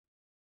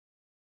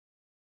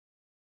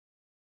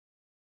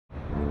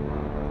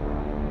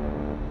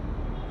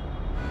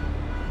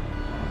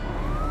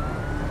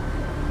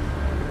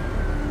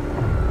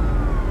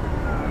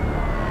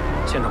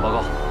现场报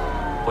告，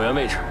火源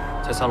位置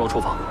在3楼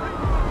厨房。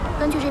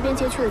根据这边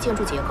街区的建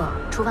筑结构，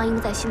厨房应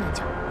该在西南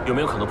角。有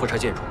没有可能破拆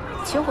建筑？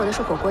起火的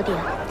是火锅店，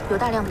有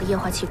大量的液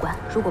化气管，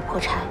如果破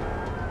拆，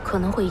可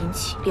能会引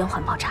起连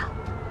环爆炸。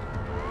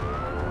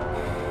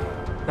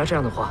那这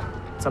样的话，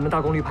咱们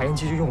大功率排烟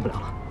机就用不了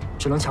了，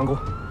只能强攻。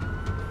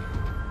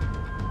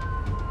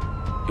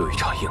有一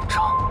场硬仗。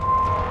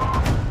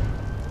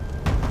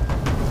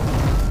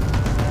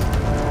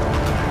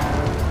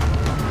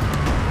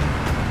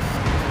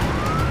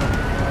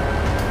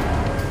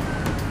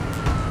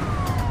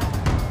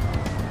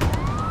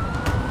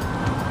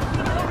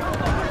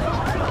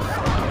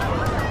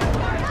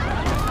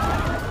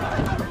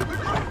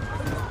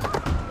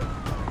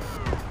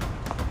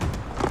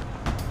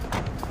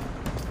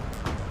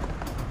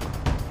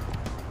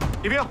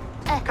 李兵，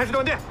开始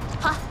断电。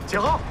好，解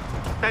号，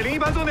带领一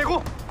班做内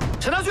攻。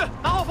陈大旭，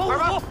拿好防护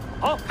服。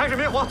好，开始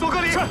灭火，做隔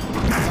离。是。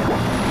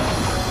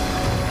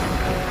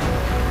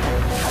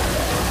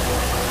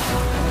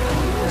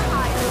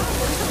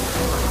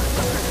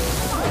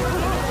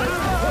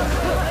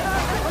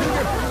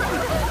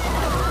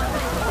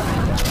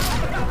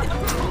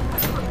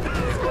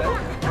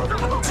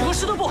取个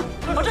石头布，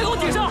把这给我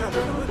顶上。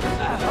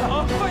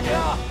好，快点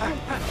啊！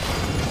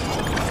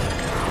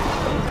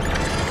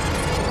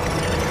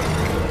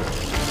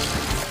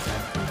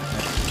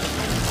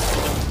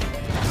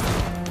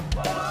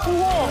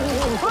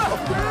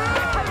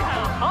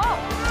 好，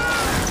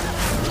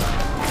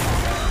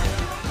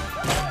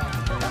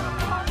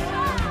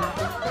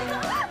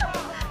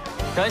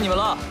该你们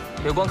了，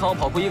别光看我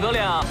跑酷1哥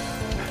练啊！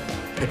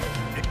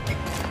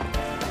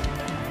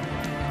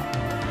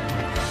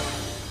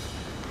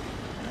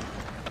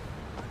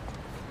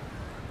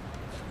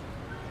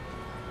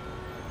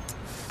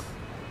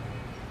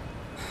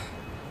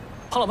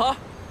胖老婆，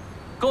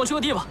跟我去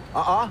个地方。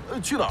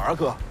去哪儿啊，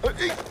哥？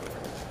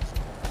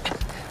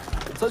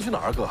咱去哪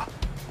儿啊，哥？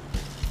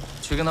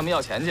去跟他们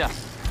要钱去。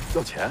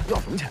要钱？要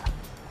什么钱？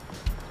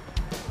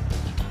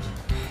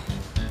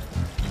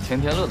天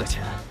天乐的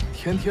钱。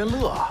天天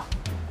乐啊！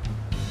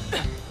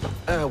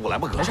哎，我来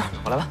吧，哥。没事，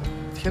我来吧。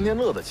天天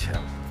乐的钱，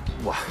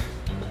我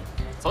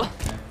走了，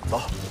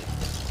走。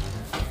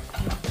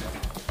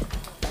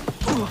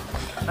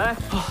哎，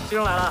金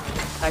生来了。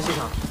哎，西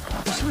城，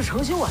你是不是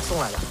诚心晚送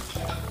来的？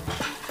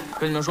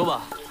跟你们说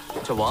吧，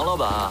这王老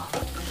板啊，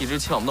一直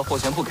欠我们的货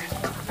钱不给。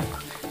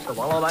 这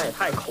王老板也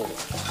太抠了！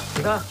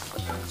你看，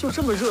就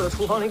这么热的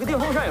厨房，连个电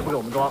风扇也不给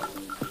我们装。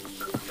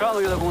上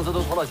个月的工资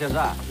都拖到现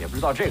在，也不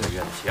知道这个月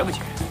的结不结。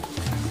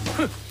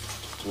哼，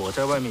我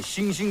在外面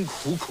辛辛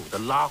苦苦的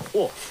拉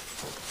货，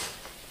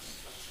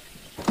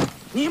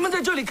你们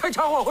在这里开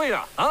茶话会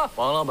啊？啊，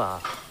王老板，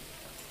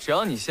只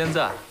要你现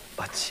在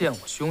把欠我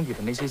兄弟的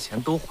那些钱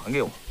都还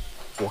给我，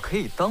我可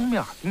以当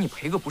面给你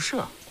赔个不是。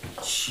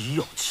岂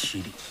有其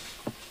理！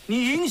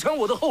你影响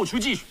我的后续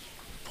继续，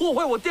破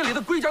坏我店里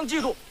的规章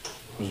制度。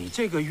 你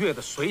这个月的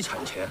水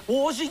产钱，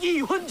我是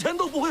1分钱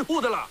都不会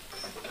付的了。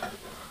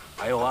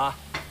还有啊，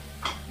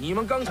你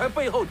们刚才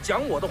背后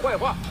讲我的坏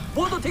话，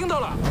我都听到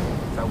了。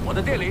在我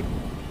的店里，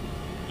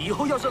以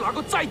后要是哪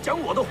个再讲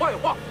我的坏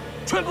话，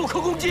全部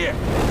扣工资。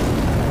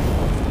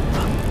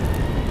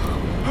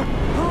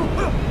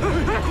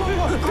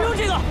不用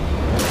这个。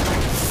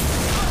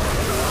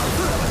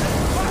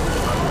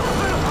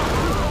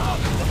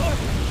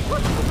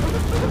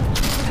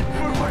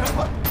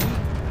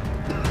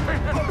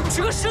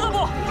取个石头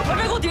布，把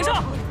这给我顶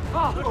上！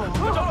啊！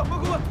快着了，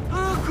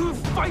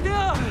快点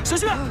啊！小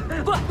旭，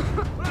过来！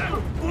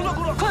过来！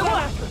快过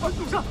来！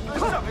顶上！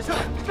没事。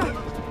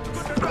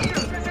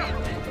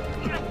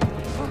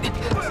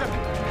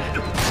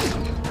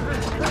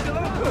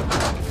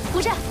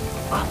不是，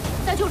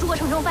在救助过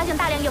程中发现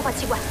大量液化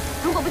气管，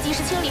如果不及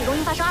时清理，容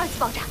易发生2次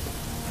爆炸。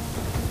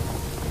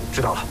知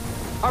道了，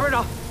二班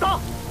长到，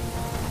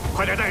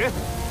快点带人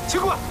清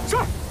管。是。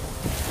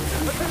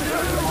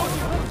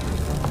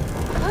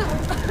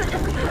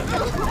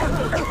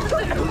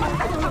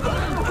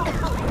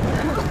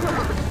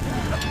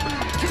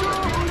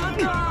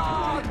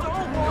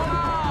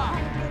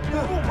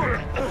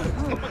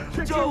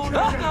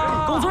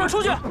 工作人员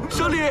出去！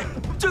兄弟，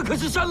这可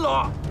是3楼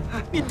啊，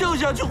你掉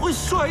下去会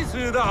摔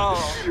死的。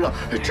是啊，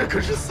这可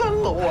是3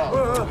楼啊！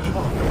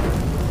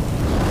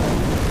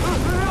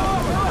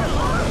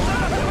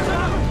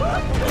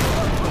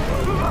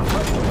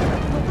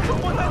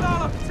火太大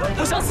了，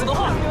不想死的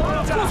话，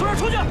工作人员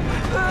出去！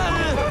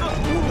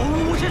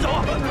我先走。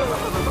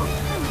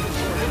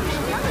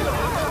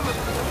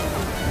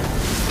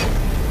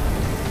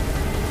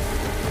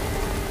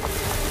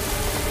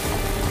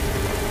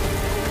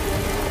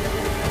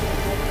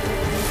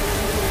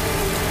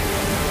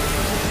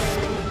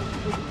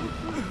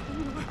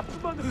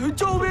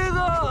救命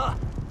啊！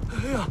哎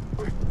呀，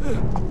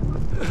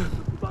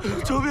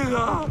救命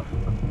啊！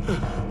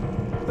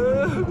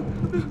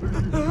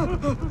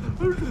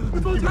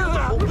救命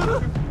啊！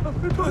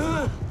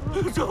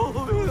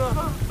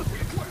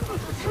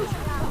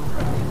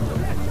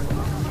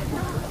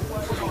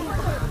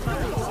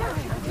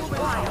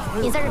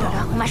你在这等着，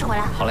我马上回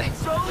来。好嘞。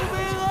救命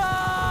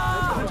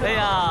啊！哎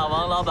呀，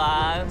王老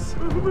板，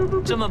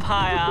这么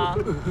怕呀？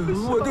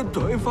我的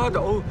腿发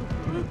抖，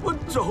我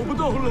走不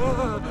动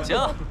了。行，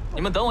你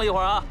们等我一会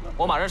儿啊，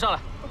我马上上来。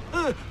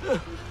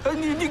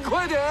你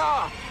快点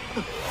啊！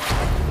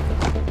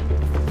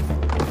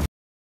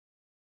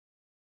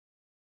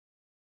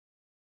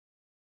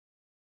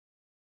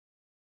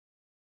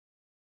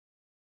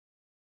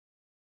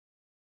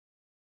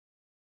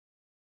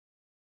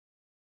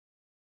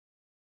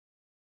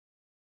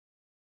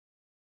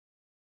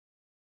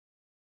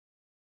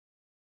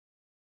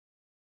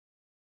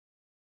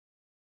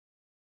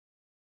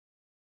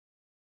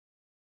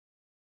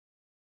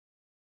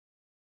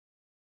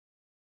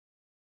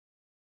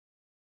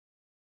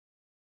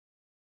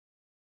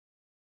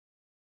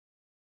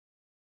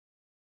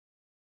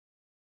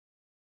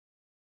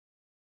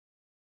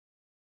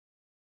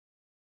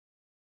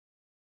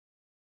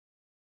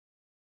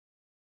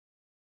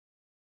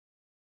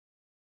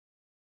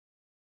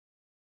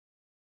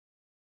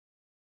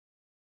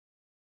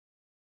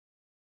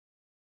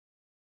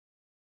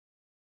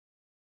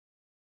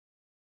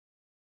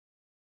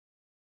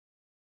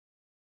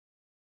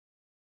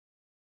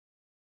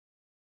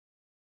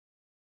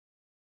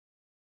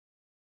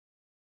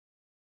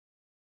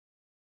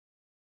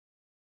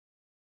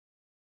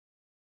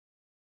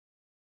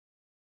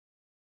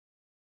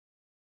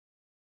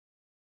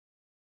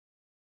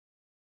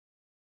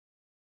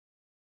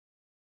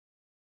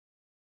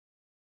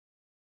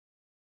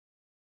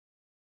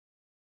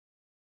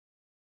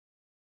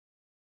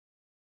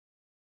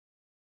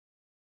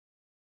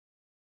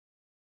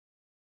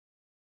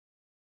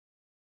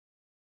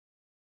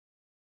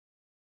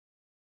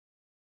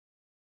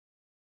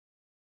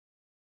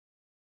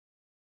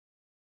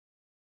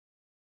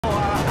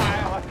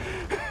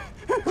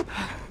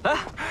来，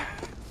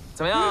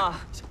怎么样？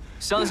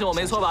相信我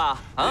没错吧？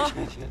啊！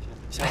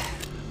行。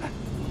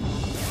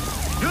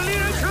人力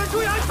人群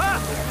注意安全！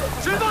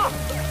释放！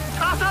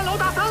打3楼，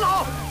打3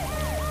楼！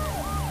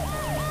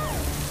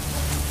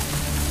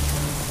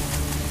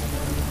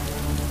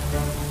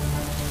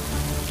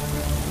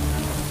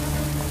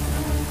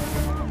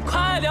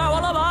快点，王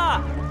老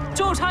板，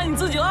就差你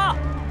自己了。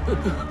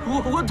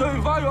我腿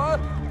发软，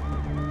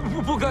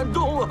不敢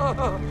动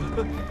啊。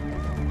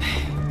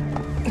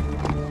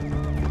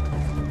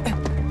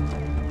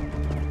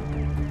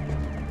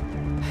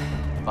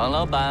 王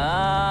老板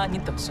啊，你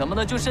等什么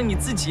呢？就剩你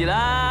自己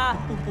啦！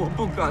我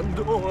不敢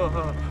动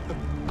啊！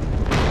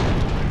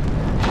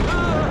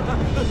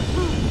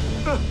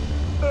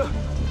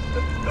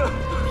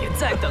别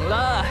再等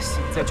了，现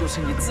在就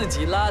剩你自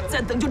己了，再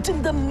等就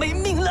真的没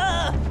命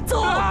了。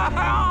走！王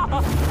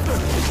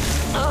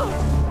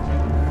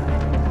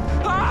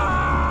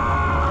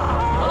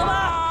老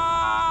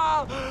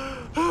板，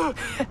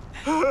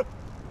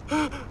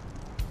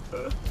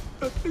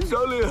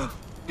小李。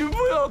 你不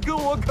要跟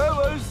我开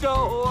玩笑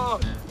啊！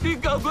你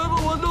赶快把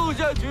我弄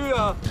下去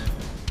啊！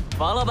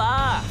王老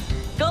板，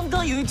刚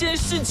刚有一件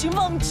事情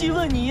忘记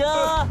问你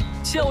啊，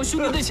欠我兄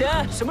弟的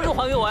钱什么时候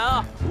还给我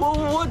呀？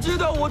我知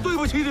道，我对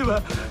不起你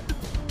们。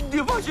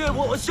你放心，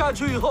我下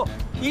去以后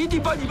一定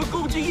把你们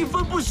工资1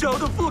分不小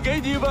的付给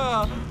你们。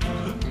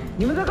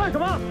你们在干什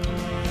么？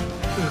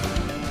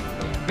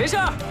没事，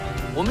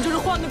我们就是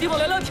换个地方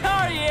聊聊天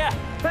而已。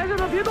待着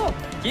呢，别动，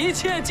一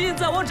切尽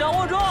在我掌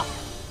握中。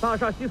大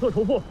厦西侧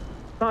重复。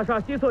 大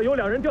厦西侧有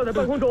2人吊在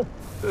半空中，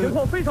情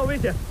况非常危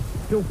险，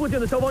请附近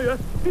的消防员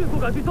迅速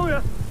赶去增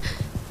援。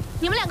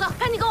你们2个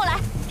赶紧跟我来，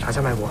查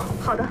下脉搏。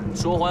好的。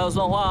说话要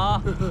算话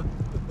啊！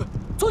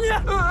走你！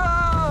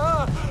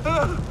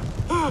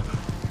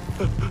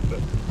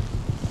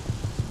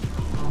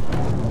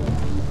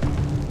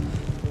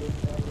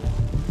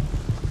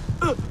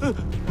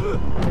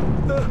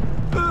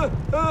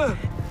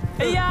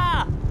哎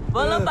呀，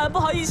王老板，不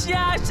好意思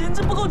啊，绳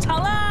子不够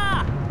长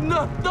啦。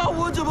 那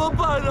我怎么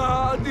办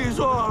啊？你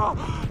说，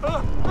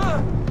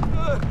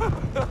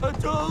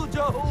救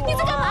救我！你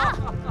在干嘛？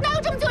哪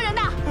有这么救人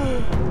的？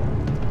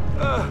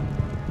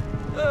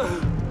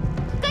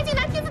赶紧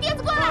拿梯子垫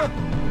子过来！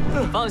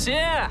放心，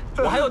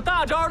我还有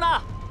大招呢。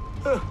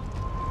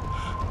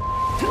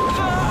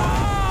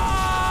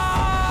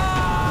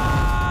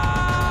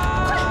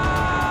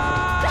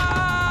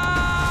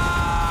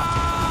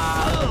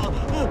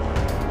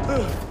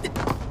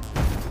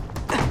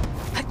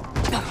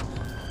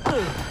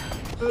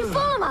你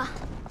疯了吗？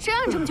谁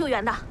让你这么救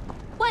援的？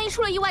万一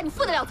出了意外，你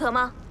负得了责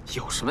吗？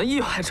有什么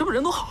意外？这不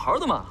人都好好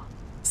的吗？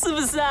是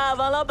不是啊，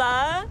王老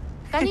板？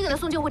赶紧给他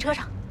送救护车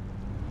上。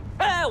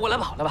哎，我来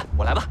吧，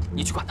我来吧，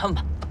你去管他们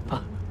吧。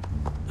啊，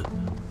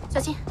小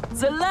心。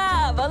走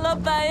啦，王老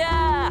板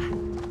呀！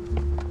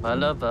王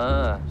老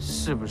板，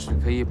是不是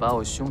可以把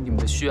我兄弟们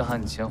的血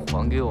汗钱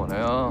还给我了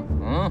呀？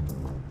嗯。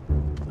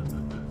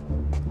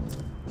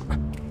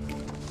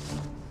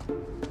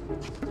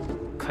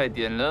 快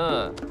点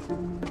了！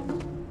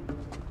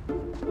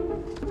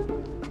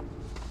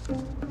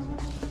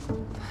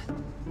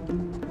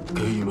可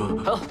以吗？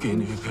好，给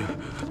你。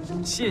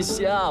谢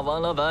谢啊，王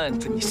老板，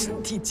祝你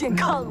身体健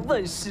康，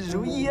万事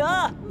如意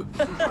啊！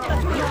哎，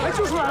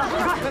救出来了！你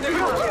看，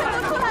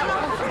出来了！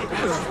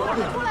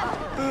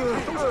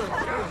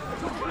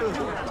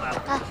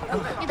哎，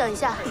你等一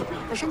下，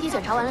把身体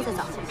检查完了再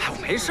走。哎，我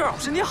没事，我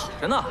身体好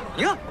着呢。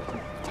你看，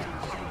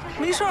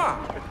没事儿。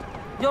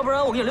要不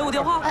然我给你留个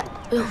电话。哎，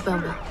不用，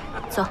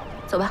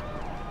走吧。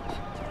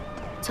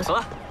走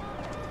吧。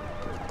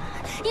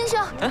英雄，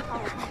哎，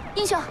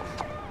英雄，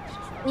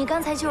你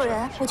刚才救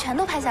人，我全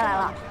都拍下来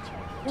了。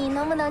你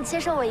能不能接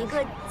受我一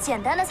个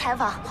简单的采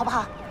访，好不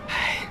好？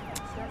哎，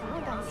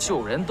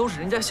救人都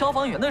是人家消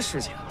防员的事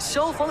情，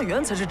消防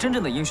员才是真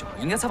正的英雄，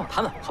应该采访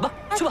他们，好吧？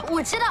去吧。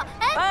我知道。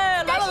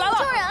哎，来了。救人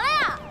了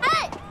呀！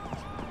哎。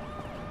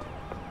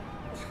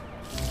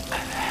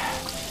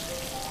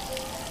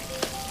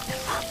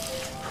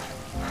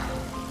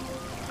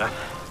来，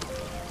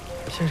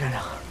谢站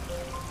长。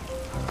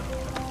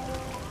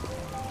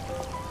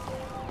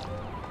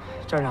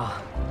站长，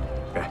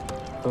哎，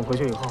等回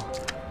去以后，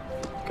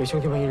给兄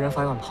弟们一人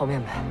发一碗泡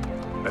面呗。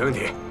没问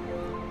题，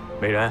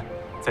每人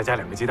再加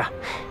2个鸡蛋。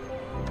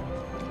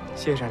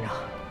谢谢站长。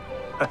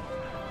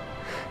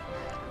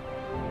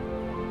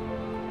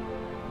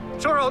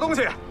收拾好东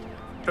西，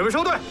准备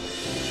收队。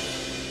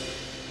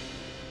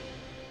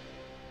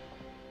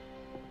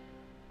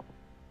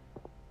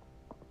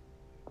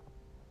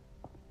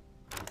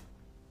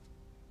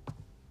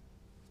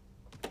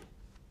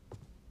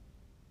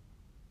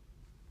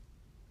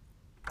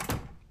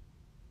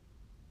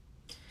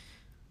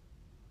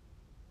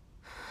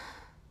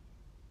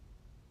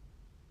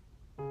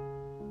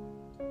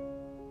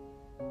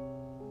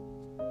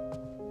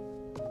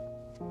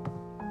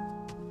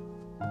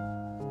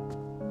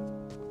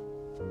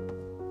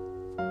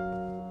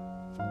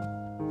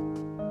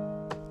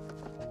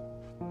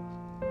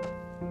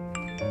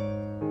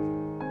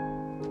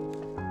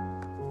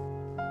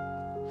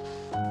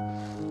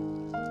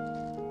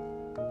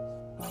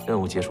任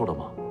务结束了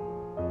吗？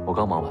我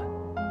刚忙完，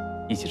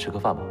一起吃个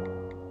饭吧。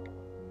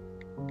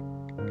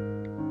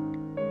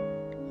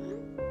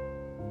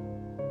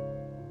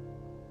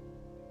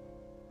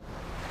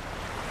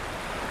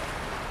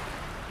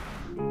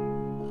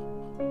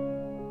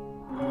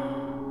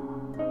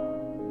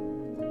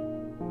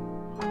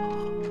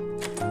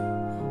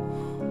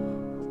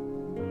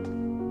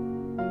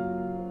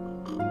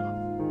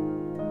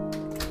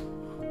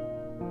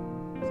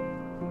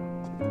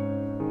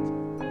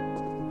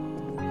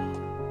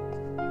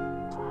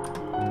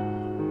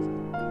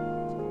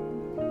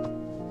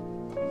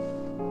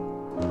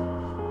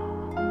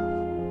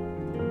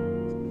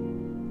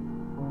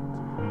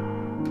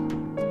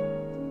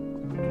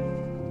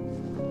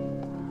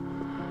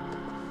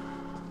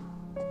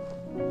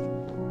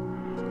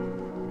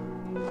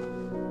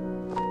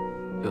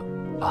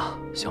爸，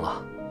醒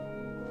了。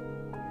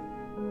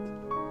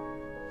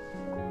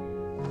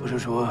不是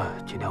说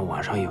今天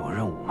晚上有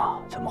任务吗？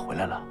怎么回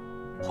来了？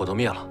火都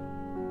灭了，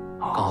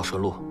刚好顺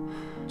路，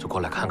就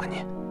过来看看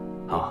你。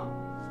啊，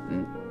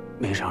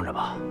没伤着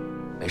吧？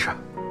没事，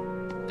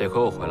得亏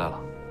我回来了，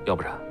要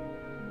不然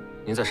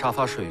您在沙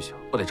发睡一宿，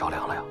不得着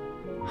凉了呀？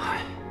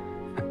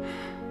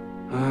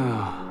哎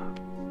呀，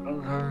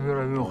刚才有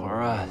点晕魂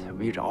啊，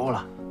没着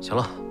了。行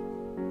了，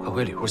快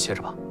回里屋歇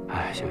着吧。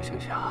哎，行，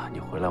你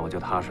回来我就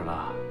踏实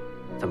了。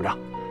这么着，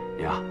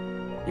你啊，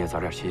你也早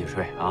点洗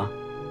睡啊，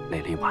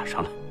累了一晚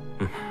上了。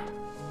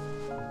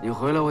你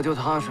回来我就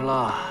踏实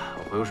了，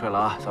我回屋睡了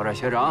啊，早点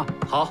歇着啊。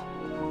好。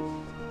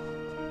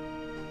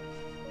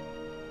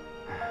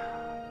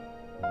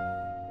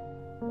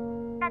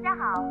大家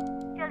好，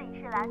这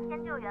里是蓝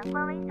天救援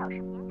官微小视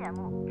频节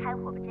目《开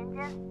火吧珍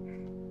珍》。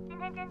今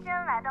天珍珍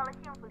来到了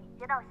幸福里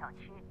街道小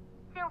区。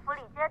幸福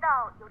里街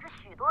道有着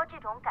许多这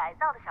种改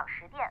造的小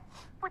食店，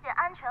不仅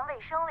安全卫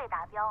生未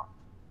达标，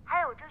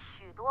还有着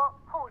许多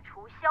后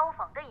厨消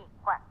防的隐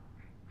患，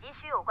急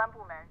需有关部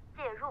门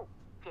介入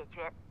解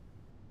决。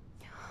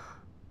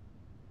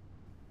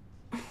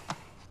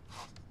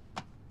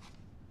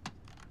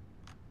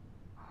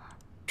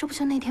这不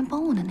就那天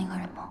帮我的那个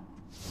人吗？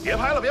别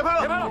拍了，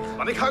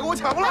把那卡给我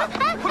抢过来！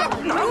快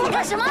点，拿过来！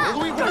干什么？放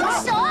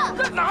手啊！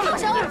放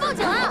手！我报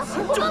警了！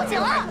我报警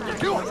了！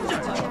给我！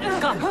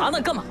干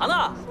嘛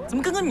呢？怎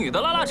么跟个女的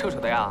拉拉扯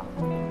扯的呀？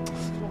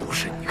不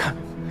是，你看，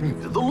女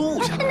的都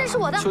录下来了。那是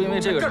我的。就因为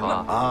这个仇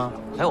啊！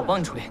来，我帮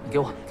你处理，你给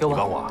我。你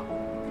帮我？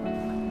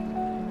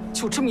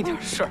就这么一点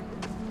事儿。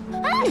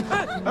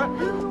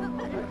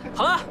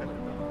好了，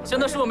现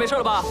在是否没事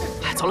了吧？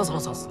哎，走了。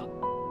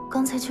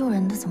刚才救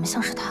人的怎么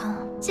像是他啊？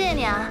谢谢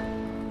你啊。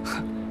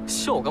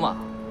笑我干嘛？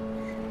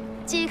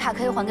记忆卡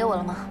可以还给我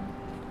了吗？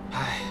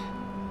哎，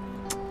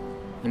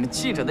你们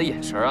记者的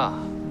眼神啊，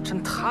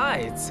真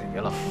太贼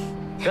了。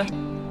给。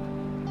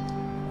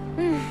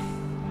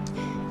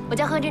我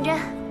叫贺珍珍，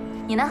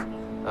你呢？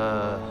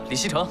李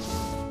溪成。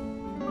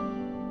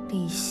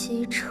李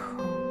溪成。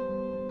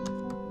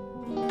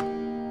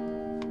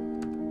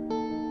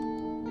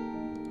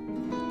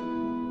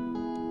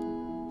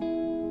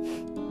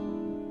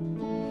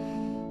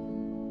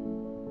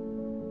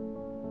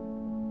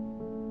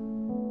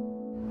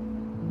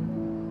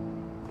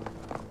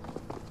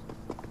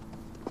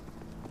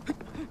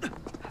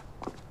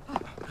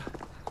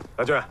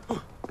大俊，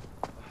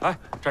哎，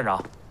站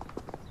长，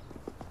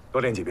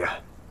多练几遍。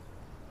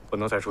不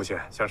能再出现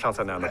像上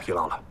次那样的疲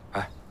劳了。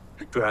哎，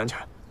注意安全。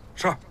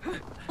是。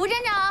吴站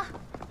长。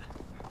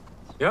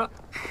呀。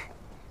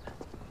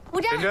吴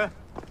站。真真。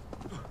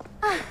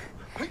啊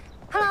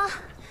 ，Hello。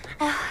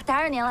哎呀，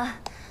打扰您了。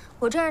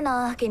我这儿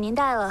呢给您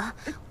带了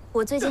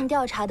我最近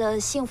调查的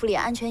幸福里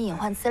安全隐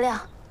患资料，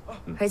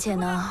而且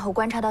呢，我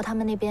观察到他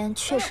们那边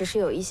确实是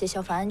有一些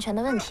消防安全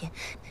的问题，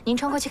您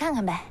穿过去看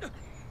看呗。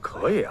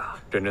可以啊，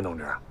真真同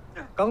志，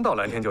刚到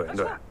蓝天救援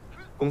队，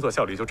工作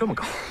效率就这么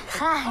高。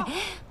嗨，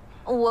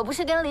我不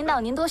是跟领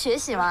导您多学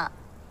习吗？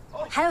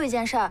还有一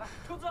件事儿，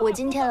我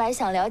今天来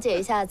想了解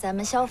一下咱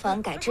们消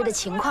防改制的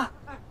情况。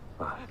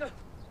啊。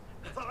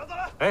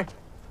哎，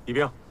一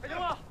兵。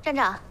站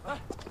长。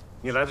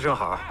你来的正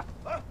好。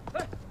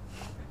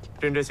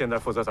真真现在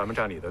负责咱们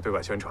站里的对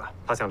外宣传，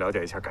她想了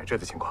解一下改制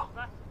的情况。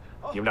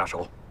你们俩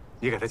熟，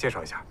你给她介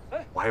绍一下。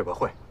我还有个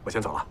会，我先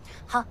走了。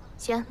好，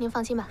行，您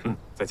放心吧。嗯，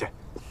再见。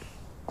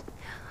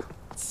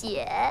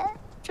姐，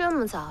这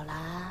么早来，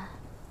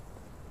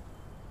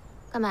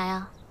干嘛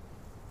呀？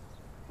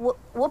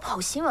我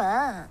跑新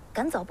闻，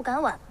赶早不赶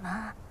晚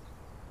嘛。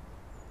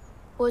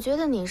我觉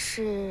得你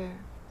是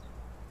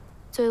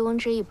醉翁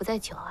之意不在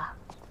酒啊。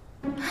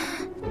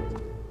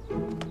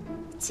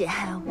姐，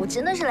我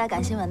真的是来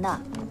赶新闻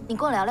的，你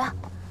跟我聊聊。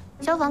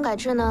消防改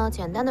制呢，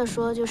简单的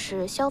说就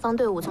是消防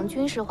队伍从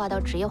军事化到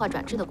职业化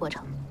转制的过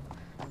程。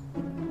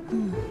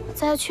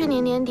在去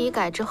年年底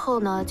改制后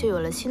呢，就有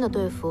了新的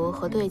队服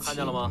和队旗。看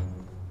见了吗？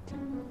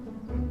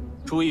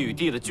注意与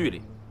地的距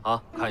离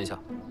啊，看一下。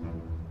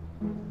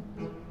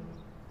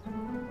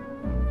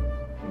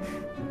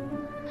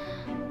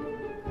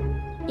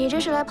你这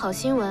是来跑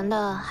新闻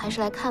的，还是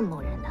来看某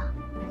人的？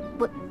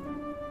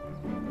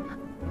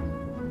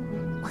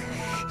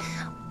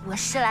我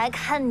是来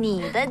看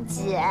你的，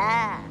姐。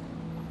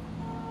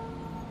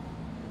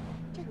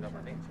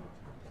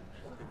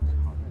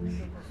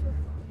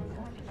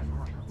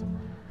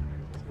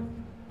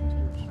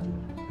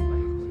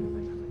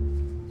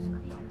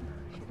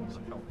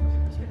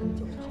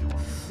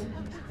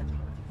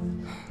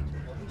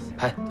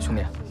哎，兄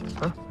弟，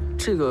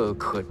这个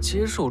可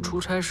接受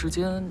出差时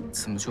间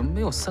怎么就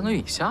没有3个月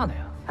以下的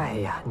呀？哎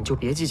呀，你就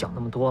别计较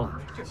那么多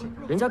了，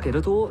人家给的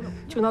多，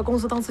就拿公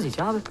司当自己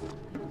家呗。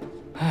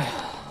哎呀，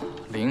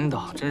领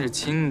导真是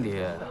亲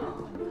爹啊！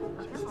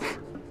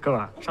哥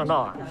们儿，上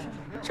道啊！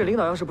这领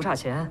导要是不差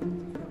钱，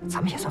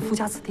咱们也算富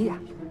家子弟啊。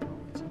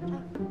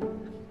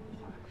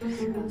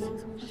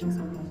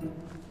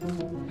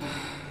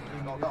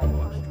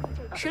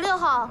16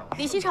号，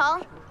李溪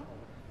成。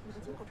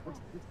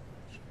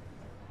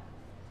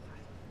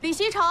李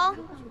溪成。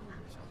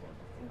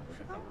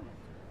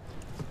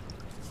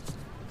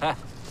哎，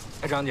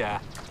张姐。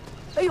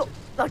哎呦，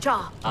老赵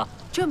啊，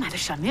这买的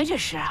什么呀？这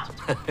是？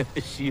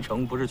西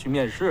城不是去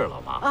面试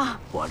了吗？啊，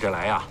我这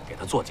来呀，给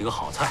他做几个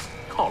好菜，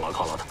犒劳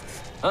犒劳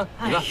他。啊，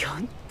你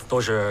看，都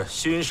是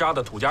新杀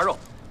的土家肉，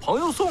朋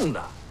友送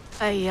的。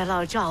哎呀，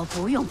老赵，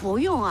不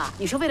用啊！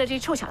你说为了这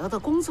臭小子的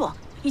工作，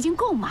已经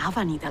够麻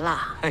烦你的了。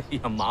哎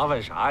呀，麻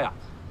烦啥呀？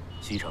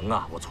西城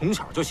啊，我从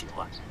小就喜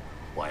欢，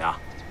我呀，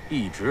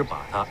一直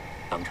把他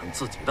当成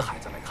自己的孩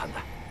子来看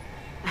待。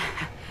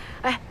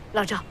哎，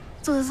老赵，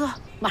坐，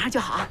马上就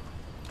好啊。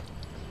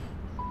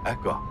哎，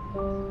哥，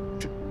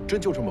真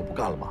就这么不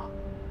干了吗？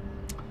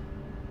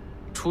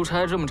出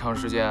差这么长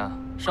时间，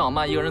让我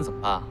妈一个人怎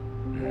么办？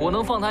我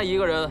能放她一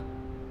个人，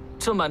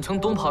这满城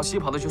东跑西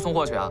跑的去送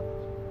货去啊？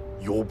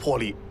有魄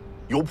力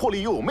又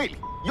有魅力，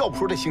要不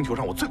说这星球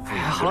上我最服你。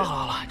好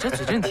了，这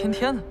嘴真天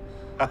天的。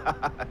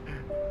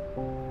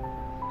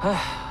哎，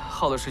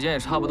耗的时间也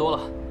差不多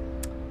了，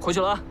回去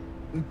了啊。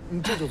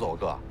你这就走，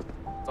哥？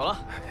走了。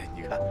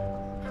你看，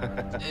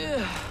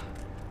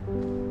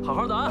好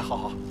好的啊。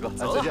好，哥，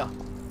再见。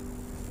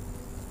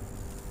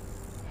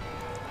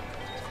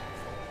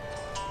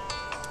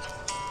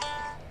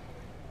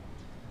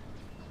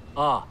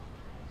啊，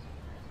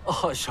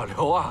哦，小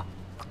刘啊，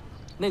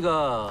那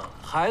个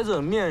孩子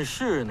面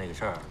试那个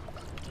事儿，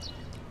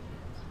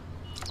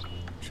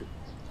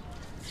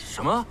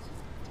什么？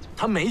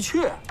他没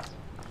去？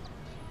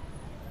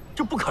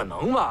这不可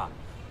能吧？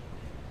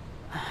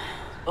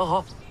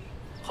哦，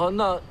好，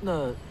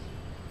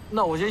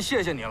那我先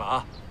谢谢你了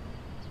啊。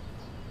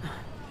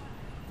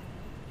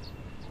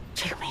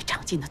这个没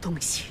长进的东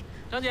西。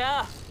张姐，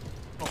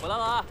我回来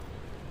了啊。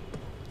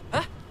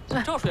哎，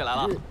赵叔也来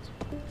了。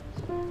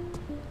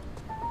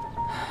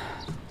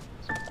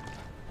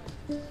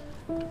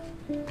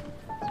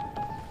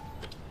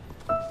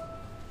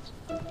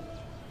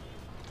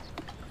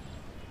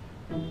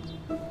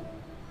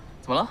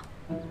怎么了？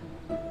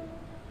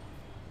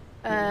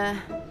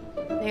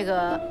那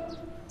个，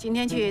今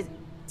天去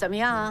怎么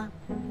样啊？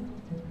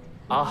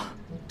啊，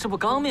这不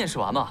刚面试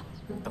完吗？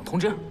等通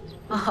知。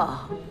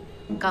哦，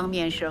刚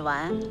面试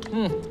完。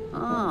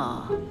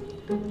哦，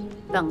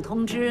等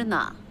通知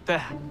呢。对。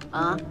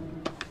啊。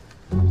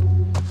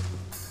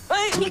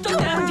哎，你根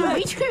本就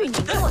没去，你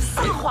给我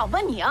撒谎吧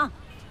你啊！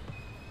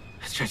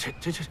这，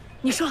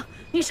你说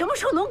你什么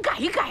时候能改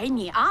一改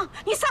你啊？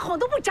你撒谎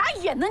都不眨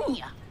眼呢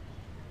你！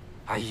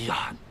哎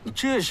呀，你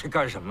这是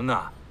干什么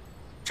呢？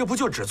这不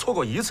就只错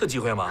过一次机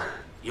会吗？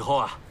以后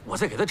啊，我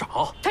再给他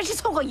找。他是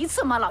错过一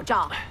次吗，老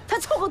赵？他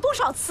错过多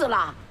少次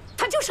了？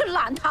他就是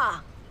懒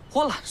他。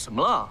我懒什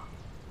么了？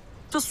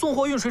这送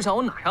货运水厂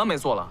我哪样没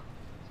做了？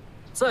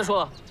再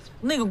说了，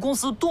那个公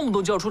司动不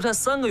动就要出差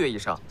3个月以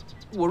上，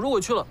我如果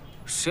去了，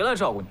谁来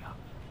照顾你啊？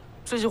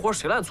这些活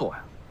谁来做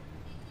呀？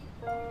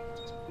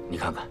你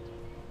看看，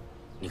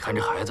你看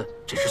这孩子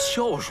真是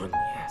孝顺你。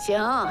行，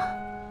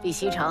李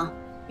溪成，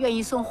愿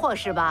意送货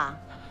是吧？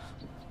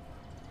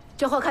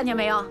这货看见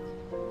没有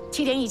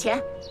？7点以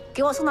前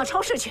给我送到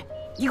超市去。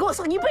你给我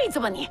送一辈子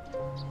吧你！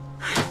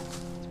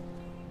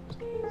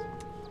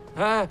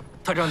哎，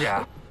他张姐，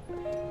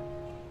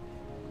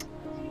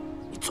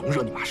你总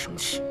惹你妈生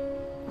气，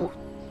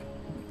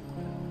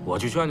我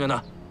去劝劝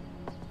他。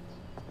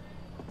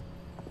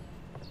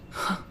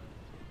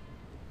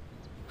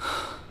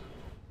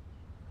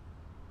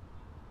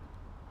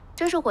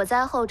这是火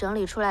灾后整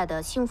理出来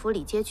的幸福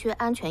里街区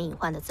安全隐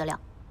患的资料。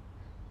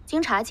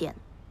经查检，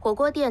火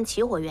锅店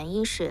起火原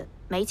因是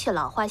煤气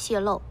老化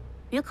泄漏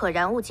与可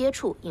燃物接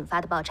触引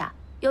发的爆炸。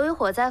由于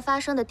火灾发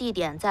生的地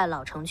点在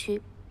老城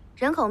区，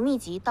人口密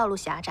集，道路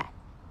狭窄，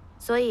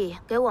所以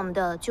给我们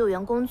的救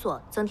援工作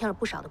增添了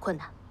不少的困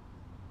难。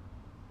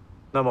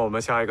那么我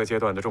们下一个阶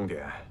段的重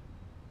点，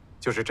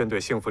就是针对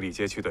幸福里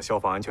街区的消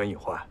防安全隐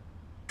患，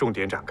重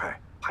点展开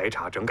排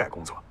查整改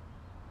工作。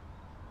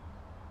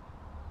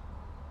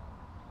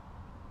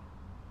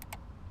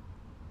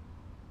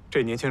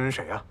这年轻人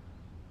谁呀？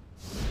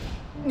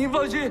你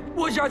放心，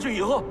我下去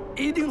以后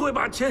一定会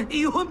把钱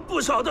一分不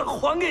少的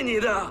还给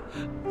你的，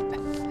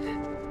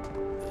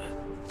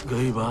可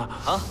以吧？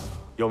啊，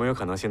有没有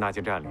可能先纳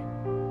进站里？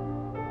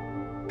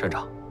站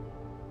长，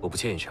我不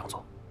建议这样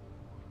做。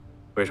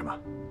为什么？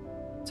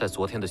在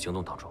昨天的行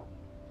动当中，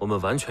我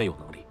们完全有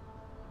能力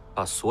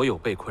把所有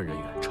被困人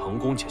员成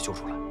功解救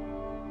出来。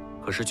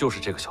可是就是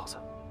这个小子，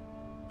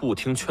不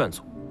听劝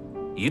阻，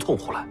一通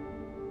胡来。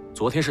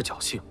昨天是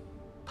侥幸，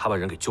他把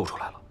人给救出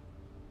来了。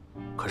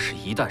可是，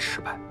一旦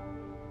失败，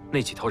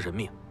那几条人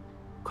命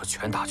可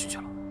全搭进去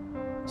了。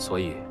所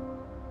以，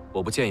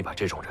我不建议把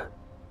这种人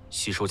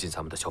吸收进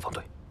咱们的消防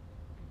队。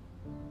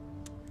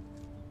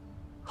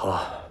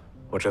好，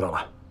我知道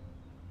了。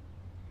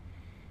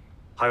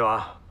还有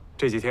啊，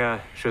这几天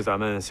是咱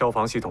们消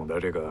防系统的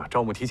这个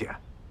招募体检，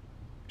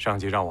上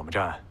级让我们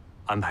站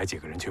安排几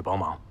个人去帮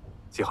忙。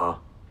季恒，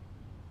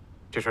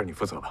这事儿你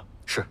负责吧。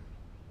是。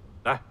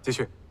来，继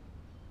续。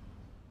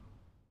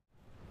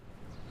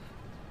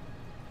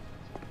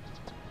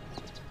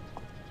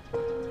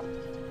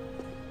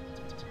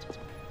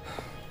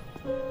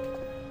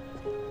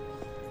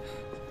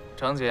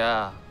张姐，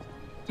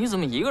你怎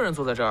么一个人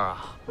坐在这儿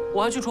啊？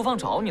我还去厨房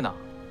找你呢。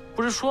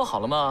不是说好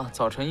了吗？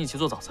早晨一起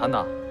做早餐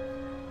的。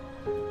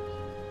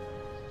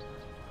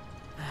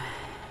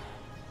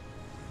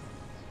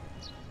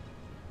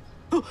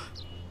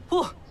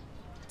不，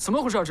怎么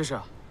回事？这是？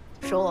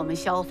说我们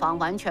消防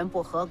完全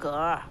不合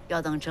格，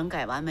要等整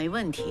改完没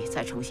问题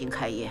再重新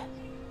开业。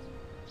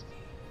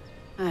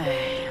哎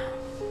呀，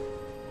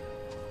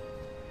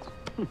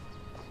哼。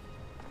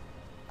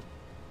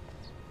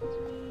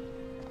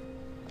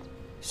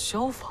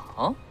消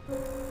防？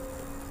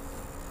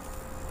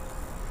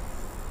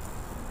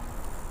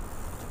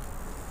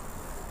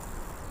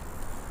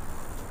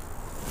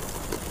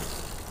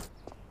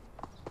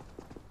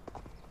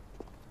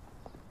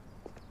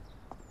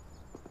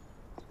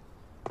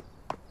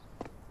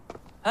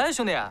哎，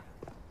兄弟，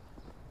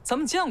咱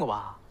们见过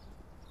吧？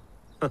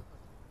哼，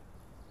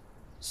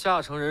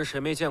下城人谁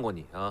没见过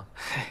你啊？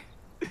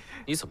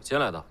你怎么进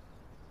来的？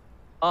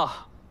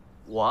啊，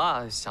我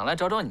啊想来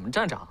找找你们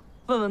站长。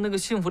问问那个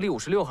幸福里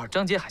56号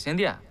张街海鲜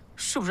店，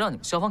是不是让你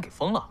们消防给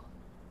封了？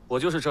我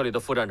就是这里的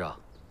副站长。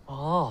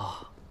哦，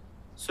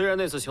虽然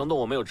那次行动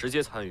我没有直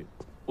接参与，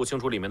不清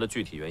楚里面的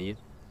具体原因，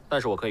但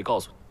是我可以告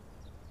诉你，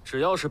只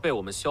要是被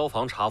我们消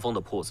防查封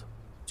的铺子，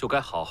就该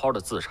好好的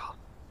自查，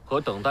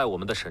和等待我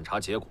们的审查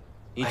结果。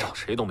你找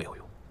谁都没有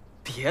用。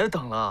别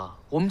等了，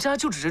我们家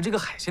就指着这个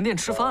海鲜店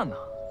吃饭呢。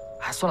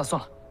哎，算了算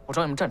了，我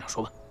找你们站长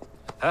说吧。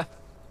哎，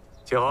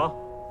启恒。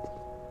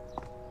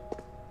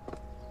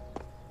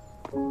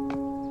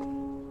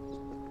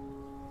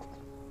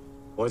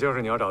我就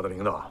是你要找的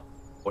领导，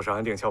我是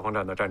安定消防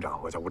站的站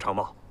长，我叫吴长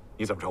茂，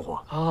你怎么称呼？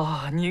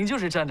啊，您就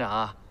是站长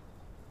啊。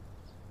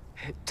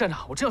站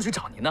长，我正要去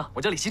找您呢，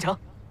我叫李溪成。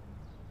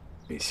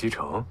李溪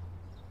成？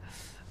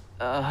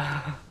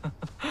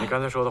你刚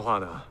才说的话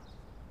呢，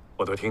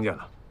我都听见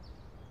了。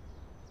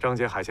张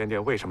街海鲜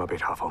店为什么被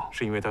查封？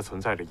是因为它存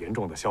在着严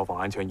重的消防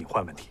安全隐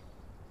患问题。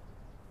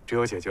只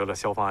有解决了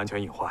消防安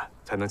全隐患，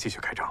才能继续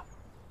开张。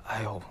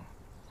哎呦，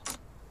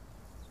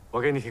我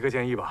给你提个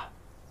建议吧。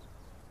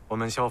我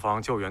们消防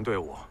救援队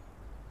伍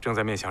正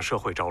在面向社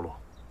会招录，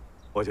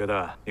我觉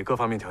得你各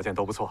方面条件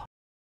都不错。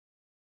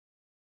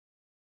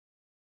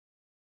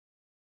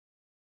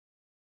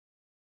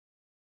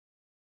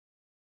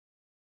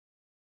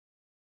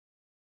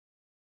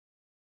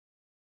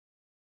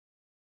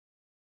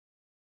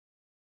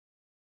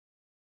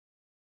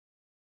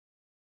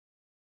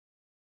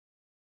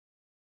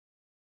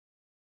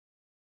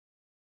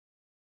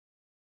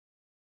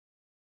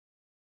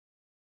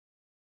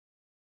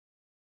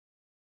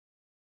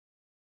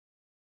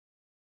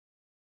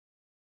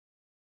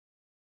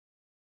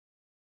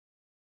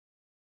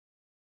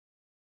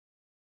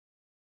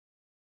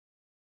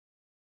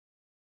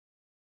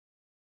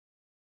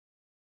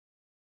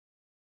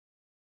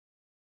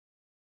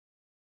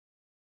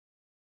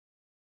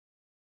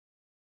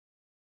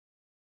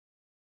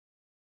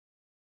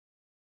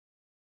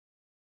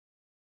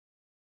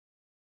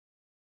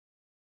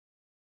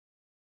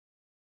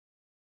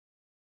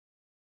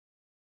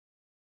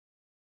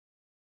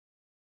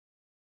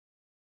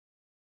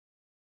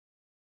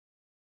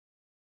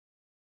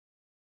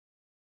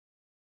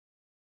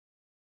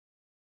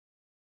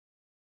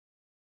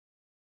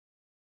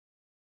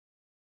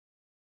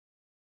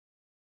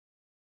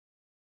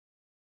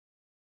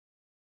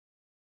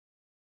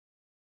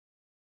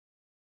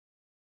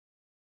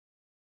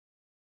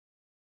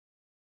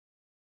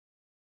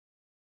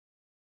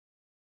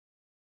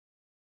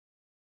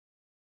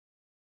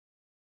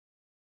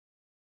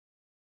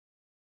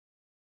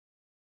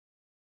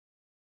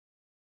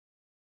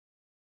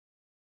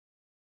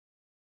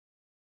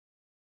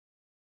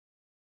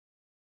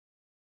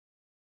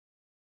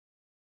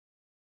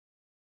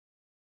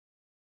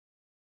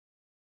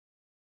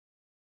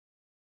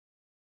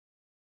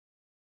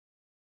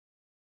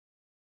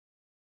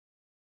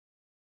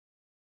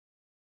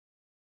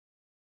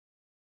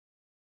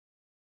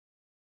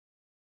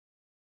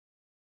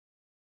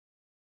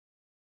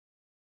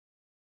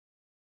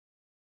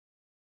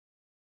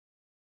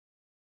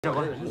长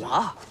官，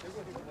我，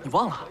你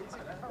忘了？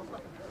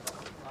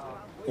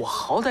我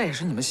好歹也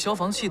是你们消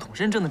防系统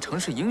认证的城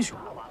市英雄，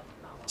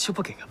就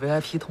不给个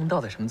VIP 通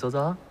道的什么走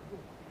走？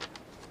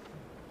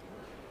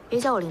别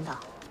叫我领导。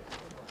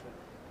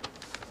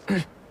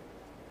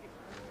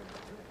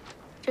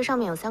这上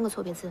面有3个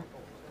错别字。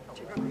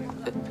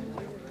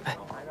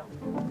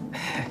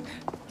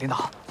领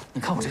导，你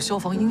看我这消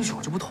防英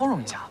雄，就不通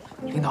融一下？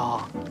领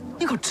导，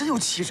你可真有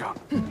气质。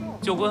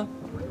教官，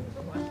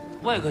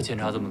外科检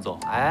查怎么走？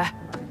哎，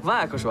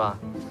外科是吧？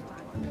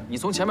你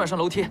从前面上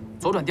楼梯，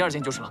左转第2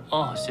间就是了。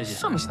哦，谢谢。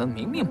上面写的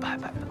明明白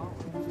白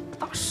的，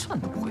搭讪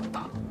都不会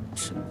搭，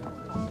是。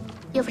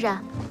叶副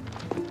站，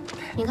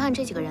你看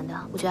这几个人的，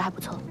我觉得还不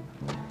错。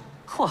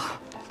嚯，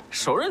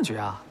熟人局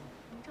啊！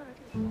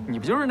你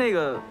不就是那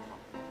个？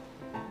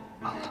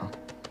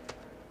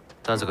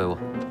单子给我，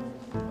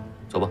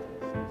走吧。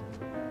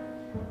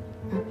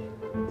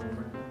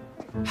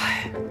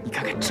哎，你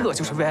看看，这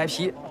就是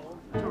VIP。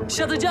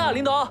下次见啊，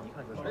领导。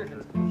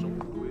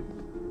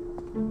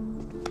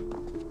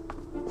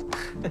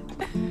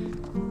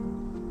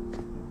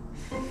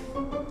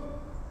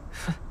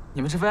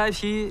你们这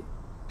VIP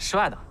室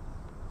外的？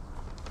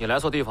你来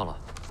错地方了，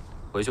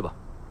回去吧。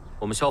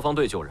我们消防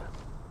队救人，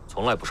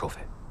从来不收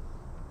费。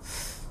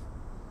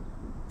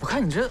我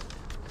看你这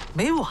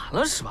没完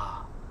了是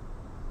吧？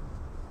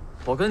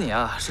我跟你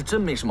啊是真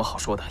没什么好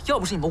说的。要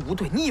不是你们无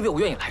队，你以为我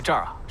愿意来这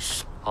儿啊？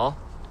是。好，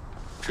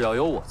只要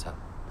有我在，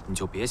你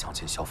就别想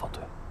进消防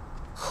队。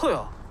呵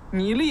哟，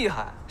你厉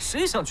害，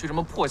谁想去什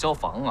么破消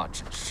防啊？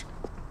真是。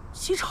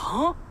西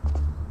城，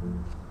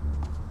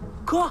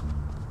哥，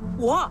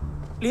我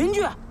邻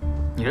居，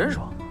你认识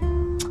我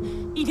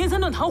？1天3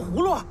顿糖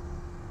葫芦。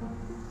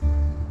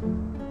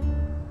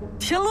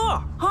天乐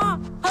啊！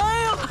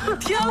哎呀，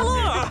天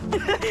乐，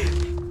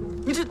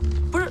你这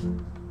不是，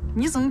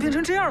你怎么变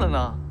成这样了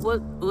呢？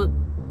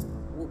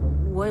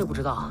我也不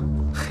知道。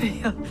哎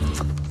呀，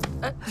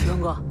哎，启恒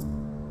哥，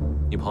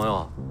你朋友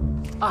啊？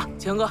啊，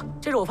启恒哥，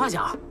这是我发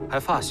小。还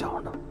发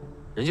小呢，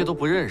人家都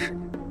不认识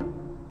你。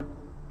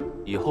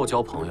以后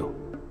交朋友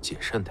谨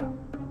慎点。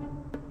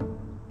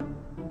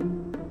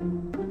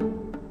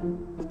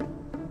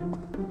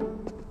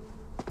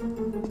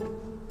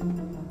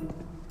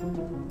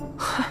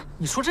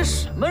你说这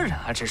什么人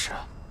啊？这是，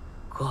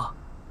哥，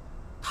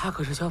他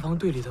可是消防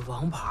队里的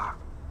王牌。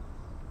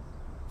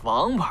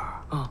王牌？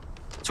啊，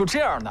就这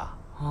样的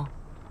啊？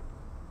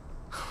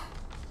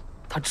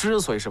他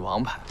之所以是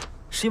王牌，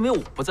是因为我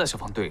不在消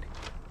防队里。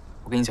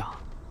我跟你讲，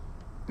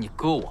你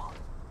哥我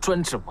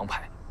专治王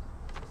牌。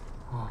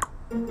哦。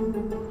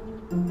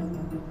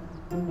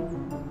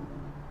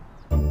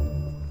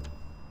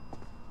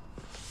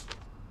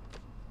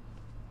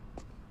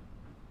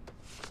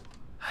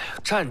哎呀，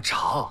站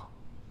长。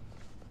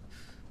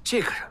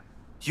这个人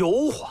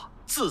油滑、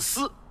自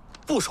私、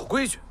不守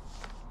规矩，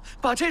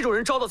把这种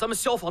人招到咱们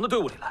消防的队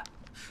伍里来，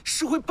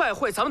是会败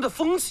坏咱们的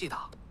风气的。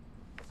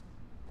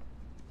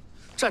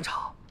站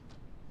长，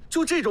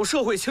就这种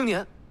社会青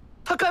年，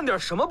他干点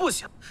什么不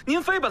行？您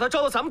非把他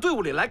招到咱们队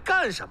伍里来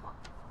干什么？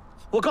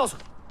我告诉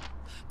你，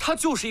他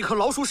就是一颗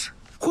老鼠屎，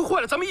会坏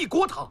了咱们一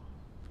锅汤。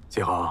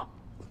季恒，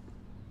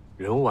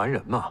人无完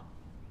人嘛，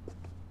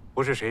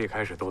不是谁一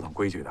开始都懂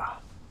规矩的。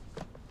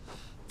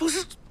不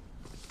是。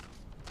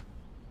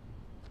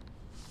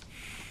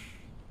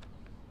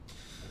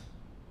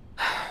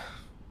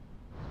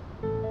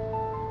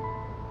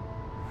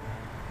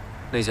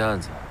那件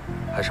案子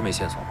还是没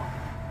线索吗？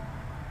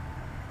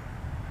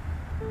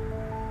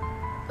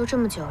都这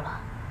么久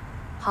了，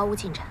毫无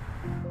进展。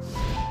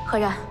何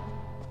然，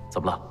怎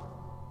么了？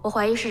我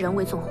怀疑是人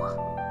为纵火。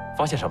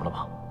发现什么了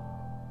吗？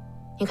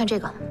你看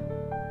这个，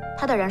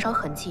它的燃烧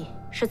痕迹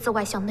是自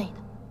外向内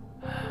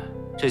的。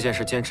这件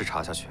事坚持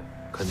查下去，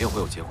肯定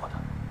会有结果的。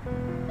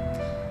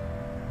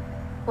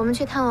我们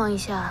去探望一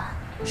下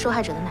受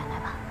害者的奶奶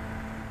吧。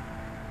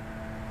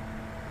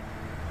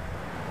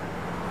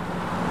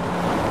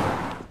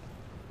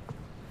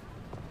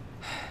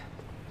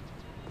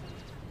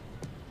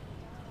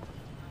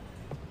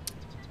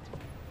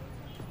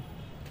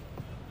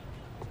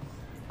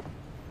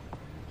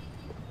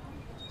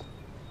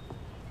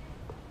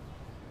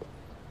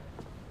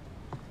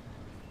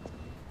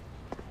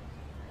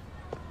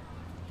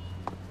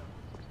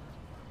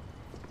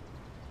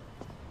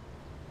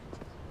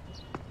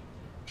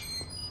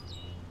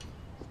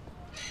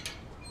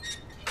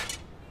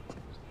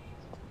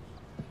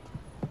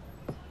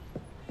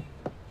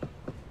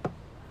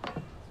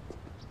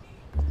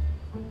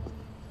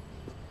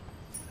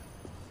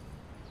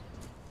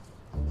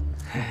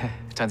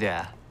张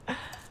姐，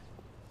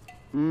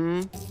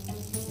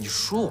你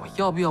说我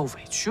要不要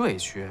委屈委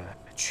屈，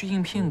去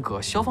应聘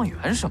个消防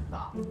员什么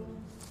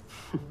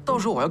的？到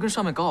时候我要跟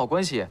上面搞好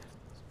关系，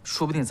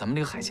说不定咱们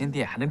这个海鲜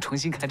店还能重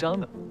新开张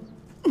呢。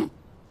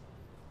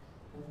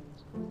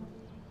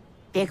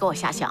别给我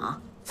瞎想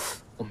啊！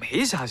我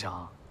没瞎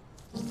想。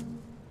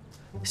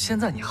现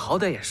在你好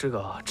歹也是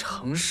个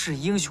城市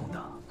英雄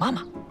的妈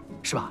妈，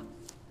是吧？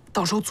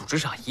到时候组织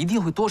上一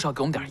定会多少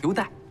给我们点优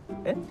待。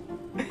哎。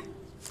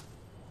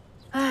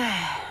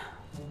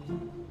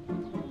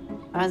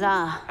儿子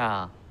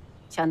啊，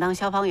想当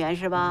消防员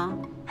是吧？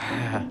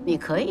你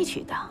可以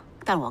去当，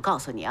但我告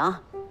诉你啊，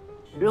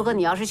如果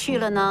你要是去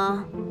了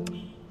呢，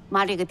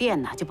妈这个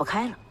店呢就不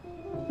开了。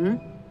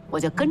我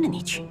就跟着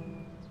你去，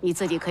你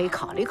自己可以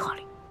考虑考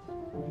虑。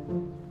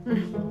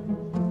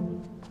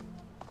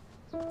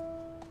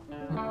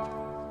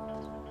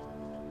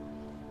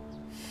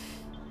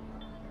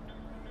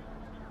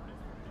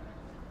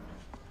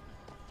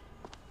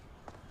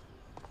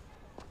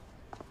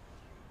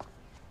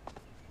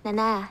奶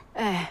奶，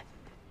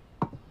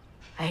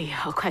哎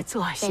呀，快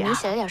坐下。给您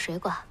洗了点水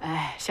果。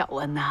哎，小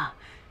文呐，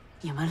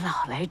你们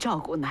老来照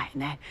顾奶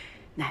奶，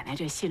奶奶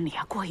这心里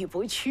啊过意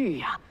不去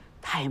呀，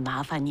太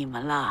麻烦你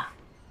们了。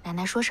奶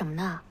奶说什么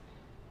呢？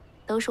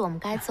都是我们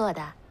该做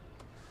的。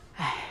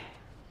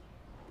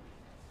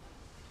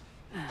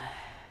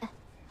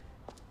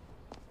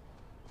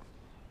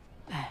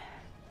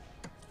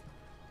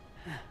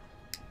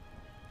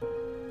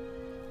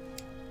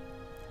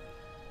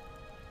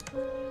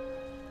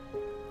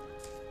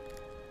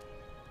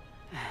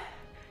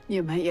你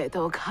们也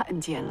都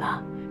看见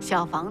了，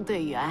消防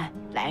队员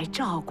来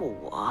照顾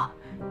我，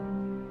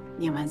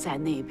你们在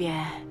那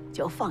边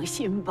就放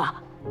心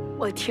吧，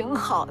我挺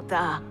好的，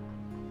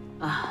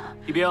啊，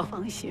一冰，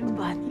放心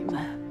吧，你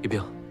们。一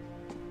冰，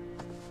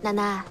奶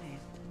奶，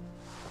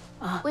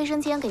卫生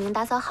间给您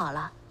打扫好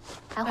了，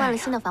还换了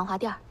新的防滑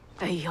垫。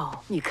哎呦，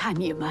你看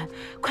你们，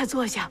快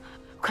坐下，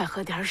快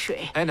喝点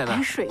水。哎，奶奶，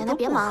连水都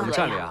不喝呀。我们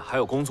站里啊还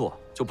有工作，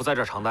就不在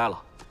这儿常待了。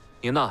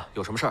您呢，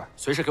有什么事儿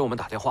随时给我们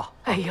打电话。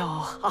哎呦，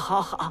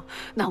好，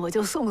那我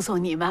就送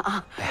送你们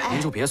啊。哎，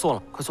您就别送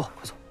了，快坐，快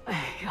坐。哎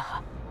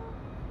呀，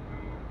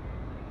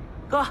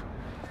哥，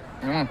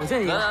我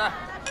见你了。来，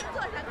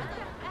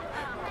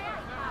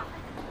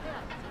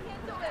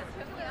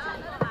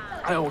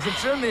哎呀，我是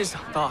真没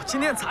想到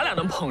今天咱俩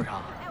能碰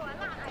上。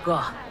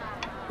哥，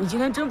你今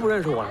天真不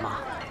认识我了吗？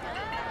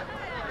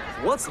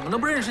我怎么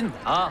能不认识你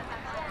啊？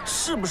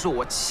是不是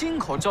我亲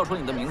口叫出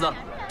你的名字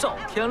赵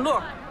天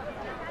乐？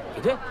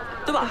也对，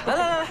对吧？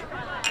来，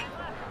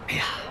哎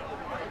呀，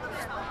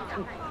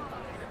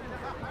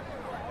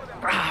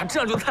这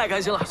样就太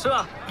开心了，是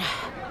吧？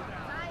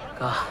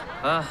哥，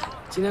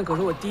今天可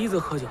是我第一次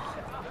喝酒。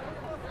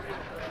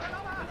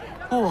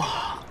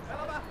哇，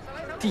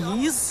第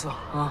一次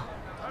啊！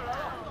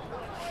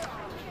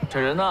这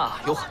人呢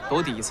有很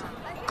多第一次，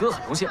哥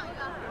很荣幸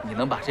你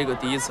能把这个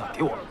第一次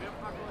给我。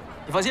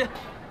你放心，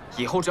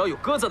以后只要有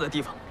哥在的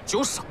地方，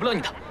酒少不了你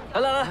的。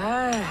来，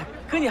哎，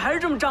哥你还是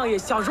这么仗义，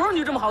小时候你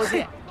就这么豪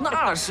气。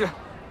那是。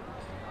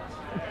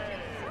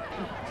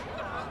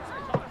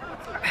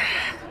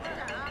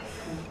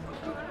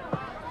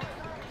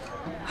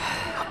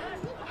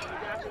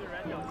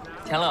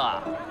天乐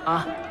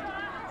啊，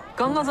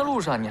刚刚在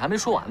路上你还没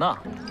说完呢，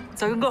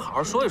再跟哥好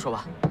好说一说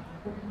吧。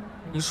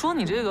你说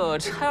你这个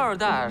拆二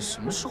代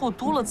什么时候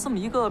多了这么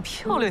一个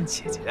漂亮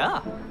姐姐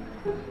啊？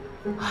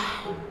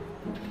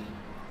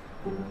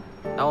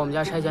来我们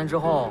家拆迁之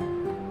后，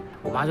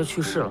我妈就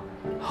去世了。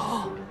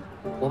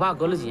我爸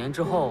隔了几年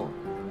之后，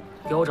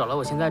给我找了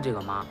我现在这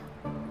个妈。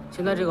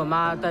现在这个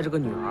妈带着个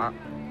女儿，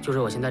就是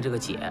我现在这个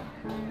姐。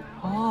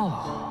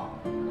哦，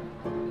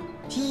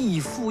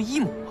异父异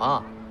母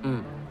啊。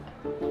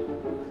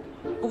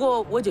不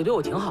过我姐对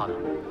我挺好的，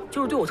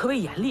就是对我特别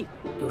严厉，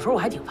有时候我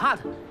还挺怕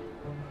她。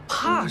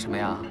怕什么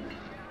呀？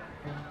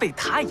被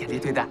她严厉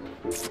对待，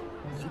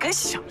你应该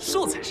享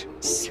受才是，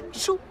享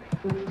受。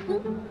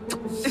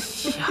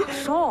享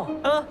受？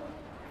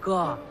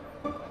哥，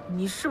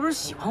你是不是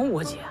喜欢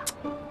我姐？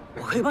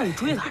我可以帮你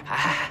追她。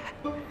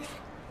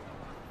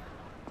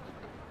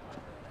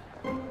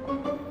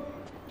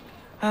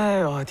哎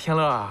呦，天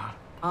乐，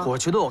我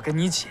觉得我跟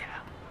你姐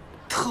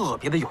特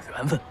别的有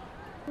缘分。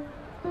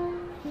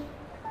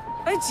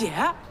哎，姐，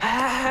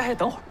哎，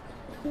等会儿，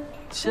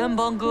先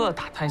帮哥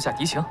打探一下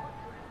敌情。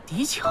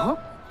敌情？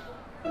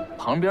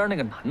旁边那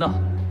个男的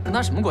跟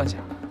他什么关系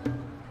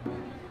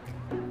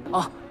啊？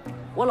哦，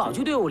我老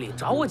去队伍里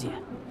找我姐，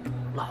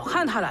老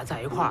看他俩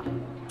在一块儿，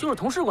就是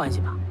同事关系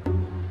吧。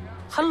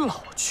还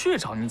老去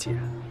找你姐，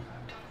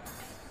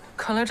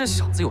看来这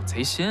小子有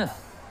贼心。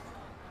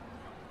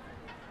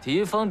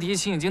敌方敌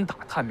情已经打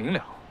探明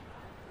了，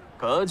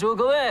各就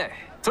各位，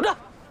走着。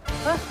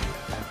哎，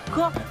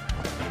哥。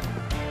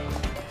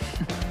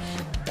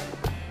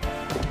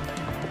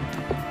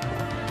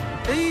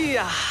哎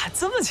呀，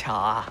这么巧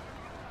啊！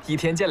一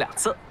天见2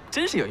次，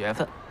真是有缘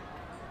分。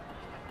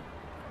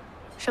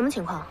什么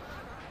情况？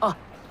哦，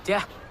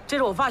姐，这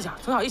是我发小，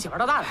从小一起玩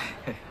到大的。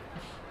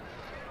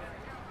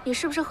你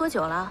是不是喝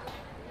酒了？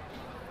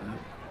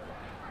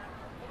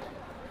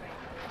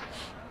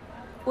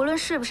无论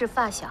是不是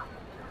发小，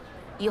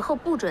以后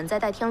不准再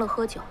带天乐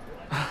喝酒。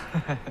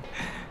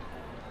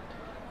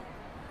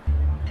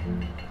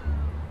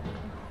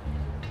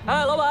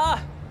哎，老板，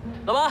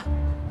老板，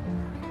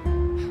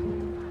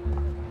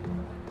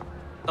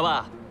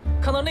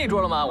看到那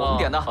桌了吗？我们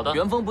点的。好的。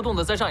原封不动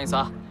的再上一次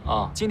啊！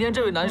今天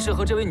这位男士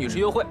和这位女士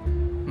约会，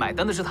买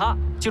单的是他，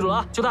记住了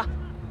啊，就他。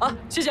啊，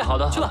谢谢。好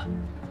的，去了。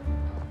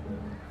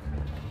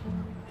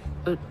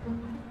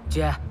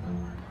姐，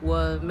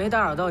我没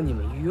打扰到你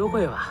们约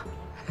会吧？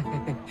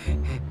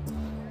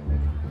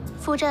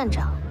副站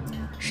长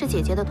是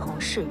姐姐的同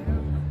事，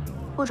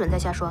不准再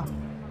瞎说。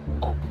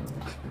哦。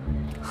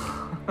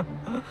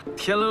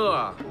天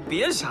乐，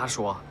别瞎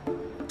说，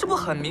这不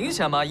很明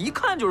显吗？一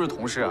看就是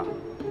同事。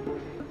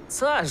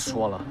再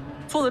说了，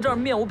坐在这儿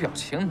面无表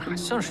情，哪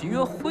像是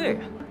约会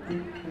啊？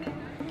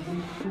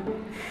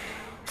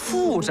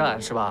副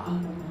站是吧？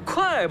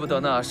怪不得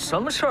呢，什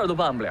么事儿都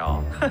办不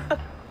了。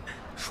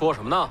说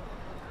什么呢？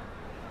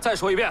再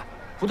说一遍，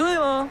不对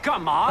吗？干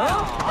嘛呀？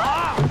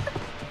啊！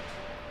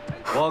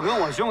我跟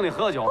我兄弟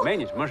喝酒没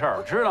你什么事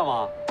儿，知道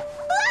吗？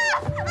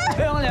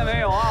听见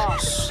没有啊？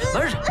什么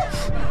人？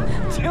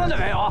听见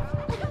没有？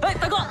哎，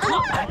大哥，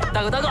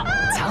大哥，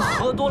咱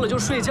喝多了就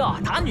睡觉，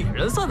打女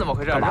人算怎么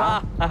回事？是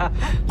吧？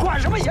管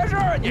什么闲事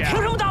儿？你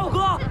凭什么打我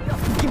哥？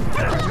你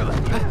别来这个！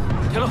哎，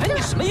天乐，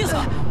你什么意思？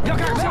你要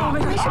干什么？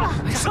没事吧？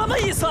什么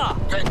意思？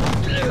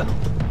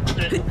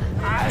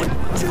哎，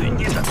去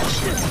你的！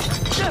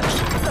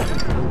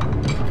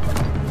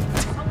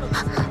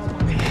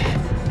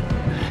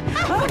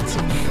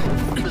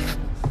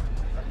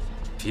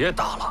别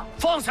打了，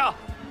放下！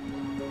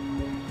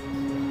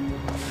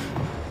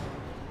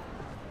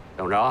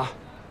等着啊，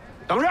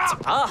等着！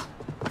啊！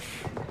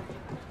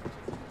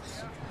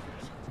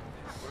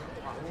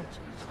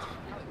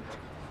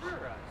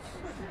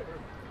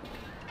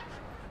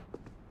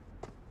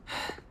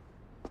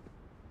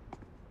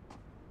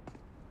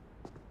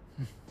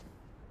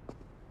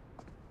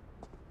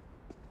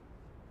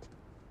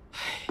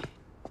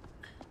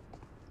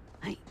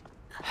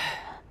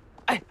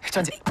哎，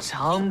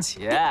张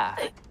姐，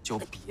就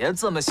别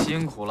这么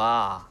辛苦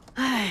了。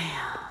哎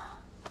呀，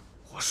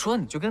我说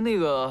你就跟那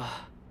个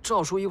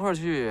赵叔一块儿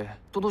去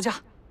度假，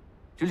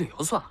旅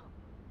游算了。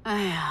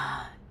哎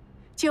呀，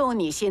就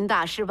你心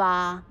大是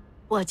吧？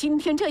我今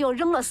天这又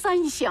扔了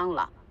3箱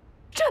了，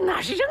这哪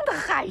是扔的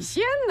海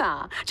鲜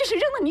呢？这是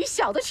扔的你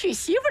小子娶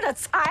媳妇的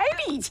彩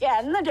礼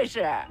钱呢，这是。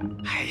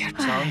哎呀，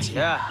张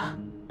姐，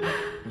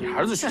你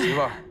儿子娶媳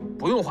妇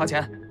不用花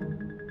钱。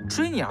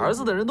追你儿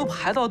子的人都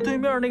排到对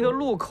面那个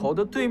路口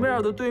的对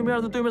面的对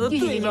面的对面的对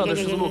面的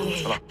十字路口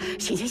去了。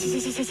行，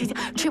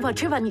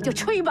吹吧，你就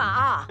吹吧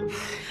啊！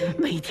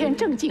每天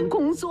正经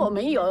工作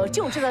没有，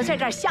就知道在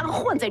这儿瞎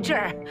混，在这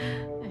儿。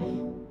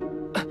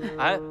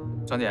哎，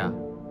张姐，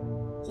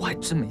我还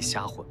真没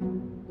瞎混，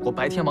我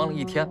白天忙了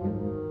一天，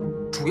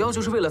主要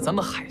就是为了咱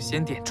们海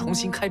鲜店重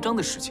新开张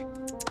的事情。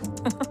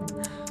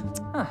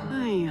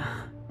哎呀，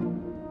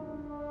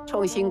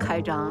重新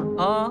开张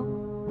啊！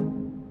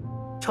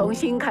重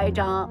新开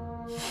张，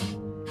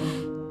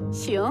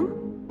行，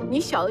你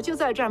小子就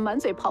在这儿满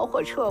嘴跑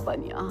火车吧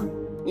你啊！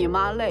你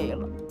妈累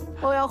了，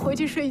我要回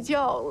去睡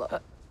觉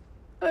了。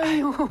哎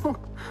呦，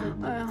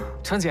哎呀，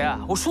程姐，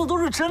我说的都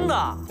是真的。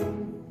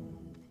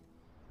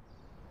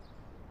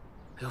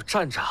哎呦，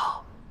站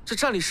长，这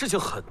站里事情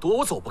很多，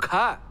我走不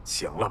开。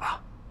行了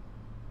吧，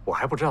我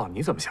还不知道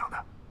你怎么想的。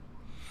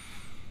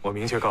我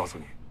明确告诉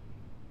你，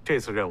这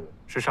次任务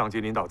是上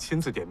级领导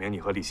亲自点名你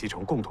和李溪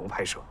成共同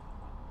拍摄。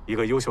一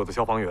个优秀的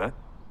消防员，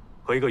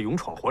和一个勇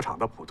闯火场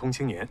的普通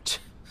青年。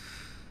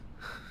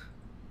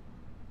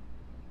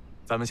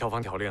咱们消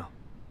防条令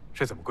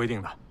是怎么规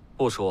定的？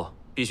部署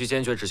必须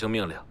坚决执行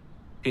命令，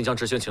并将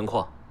执行情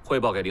况汇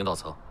报给领导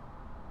层。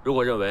如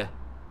果认为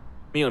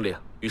命令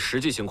与实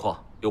际情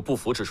况有不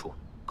符之处，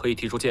可以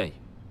提出建议，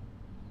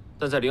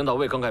但在领导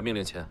未更改命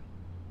令前，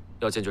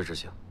要坚决执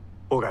行。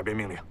不改变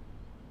命令。